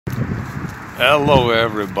Hello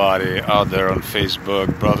everybody out there on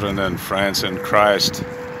Facebook, brethren and friends in Christ.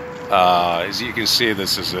 As you can see,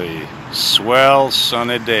 this is a swell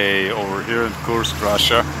sunny day over here in Kursk,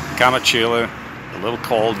 Russia. Kind of chilly, a little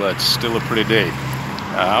cold, but still a pretty day.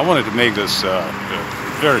 I wanted to make this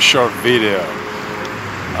very short video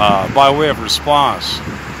by way of response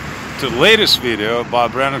to the latest video by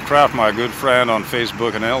Brandon Kraft, my good friend on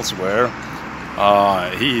Facebook and elsewhere.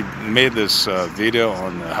 He made this video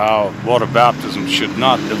on how water baptism should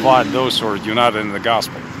not divide those who are united in the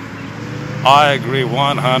gospel. I agree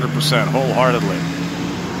 100% wholeheartedly.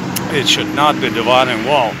 It should not be dividing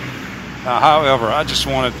wall. However, I just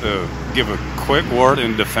wanted to give a quick word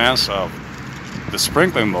in defense of the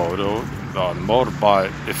sprinkling mode, the mode by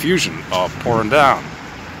effusion, pouring down.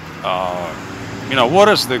 What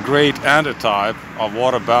is the great antitype of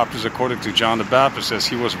water baptism according to John the Baptist as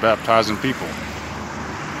he was baptizing people?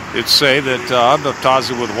 It say that I baptize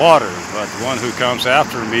you with water, but one who comes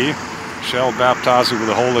after me shall baptize you with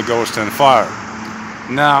the Holy Ghost and fire.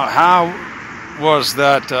 Now, how was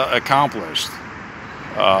that accomplished?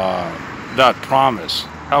 That promise,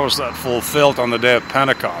 how was that fulfilled on the day of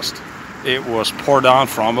Pentecost? It was poured down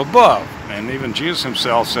from above, and even Jesus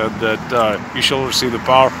himself said that you shall receive the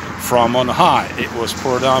power from on high. It was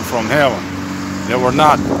poured down from heaven. They were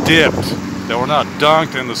not dipped, they were not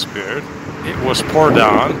dunked in the Spirit. It was poured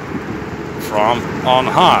down from on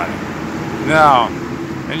high. Now,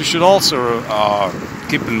 and you should also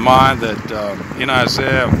keep in mind that in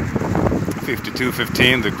Isaiah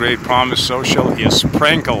 52:15, the great promise, so shall he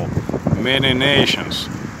sprinkle many nations.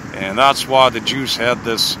 And that's why the Jews had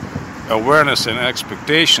this awareness and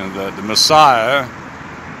expectation that the Messiah,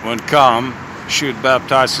 when come, should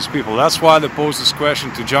baptize his people. That's why they posed this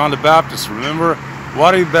question to John the Baptist. Remember,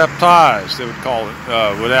 why do you baptize? They would call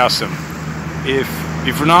it, would ask him, if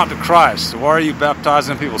you're not the Christ, why are you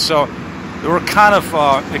baptizing people? So they were kind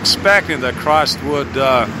of expecting that Christ would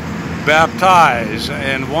baptize,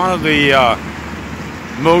 and one of the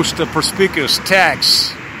most perspicuous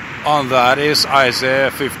texts on that is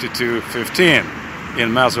Isaiah 52:15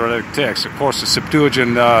 in Masoretic text. Of course, the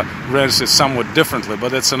Septuagint renders it somewhat differently,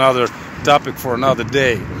 but it's another topic for another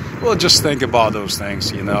day. Well, just think about those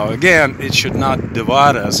things. Again, it should not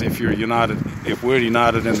divide us if we're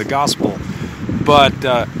united in the gospel. But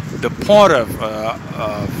the point of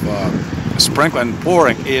sprinkling and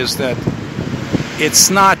pouring is that it's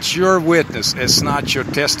not your witness, it's not your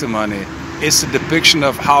testimony. It's a depiction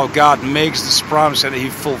of how God makes this promise and he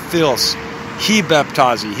fulfills. He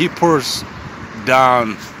baptizes you, he pours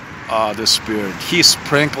down the Spirit. He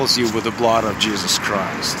sprinkles you with the blood of Jesus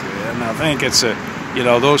Christ. And I think it's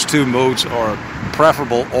those two modes are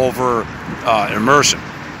preferable over immersion.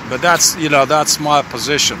 But that's my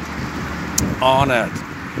position on it.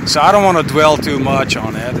 So I don't want to dwell too much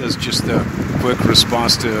on it. It's just a quick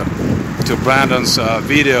response to Brandon's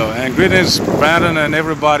video. And greetings, Brandon, and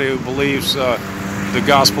everybody who believes the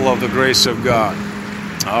gospel of the grace of God.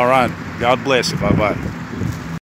 All right. God bless you. Bye-bye.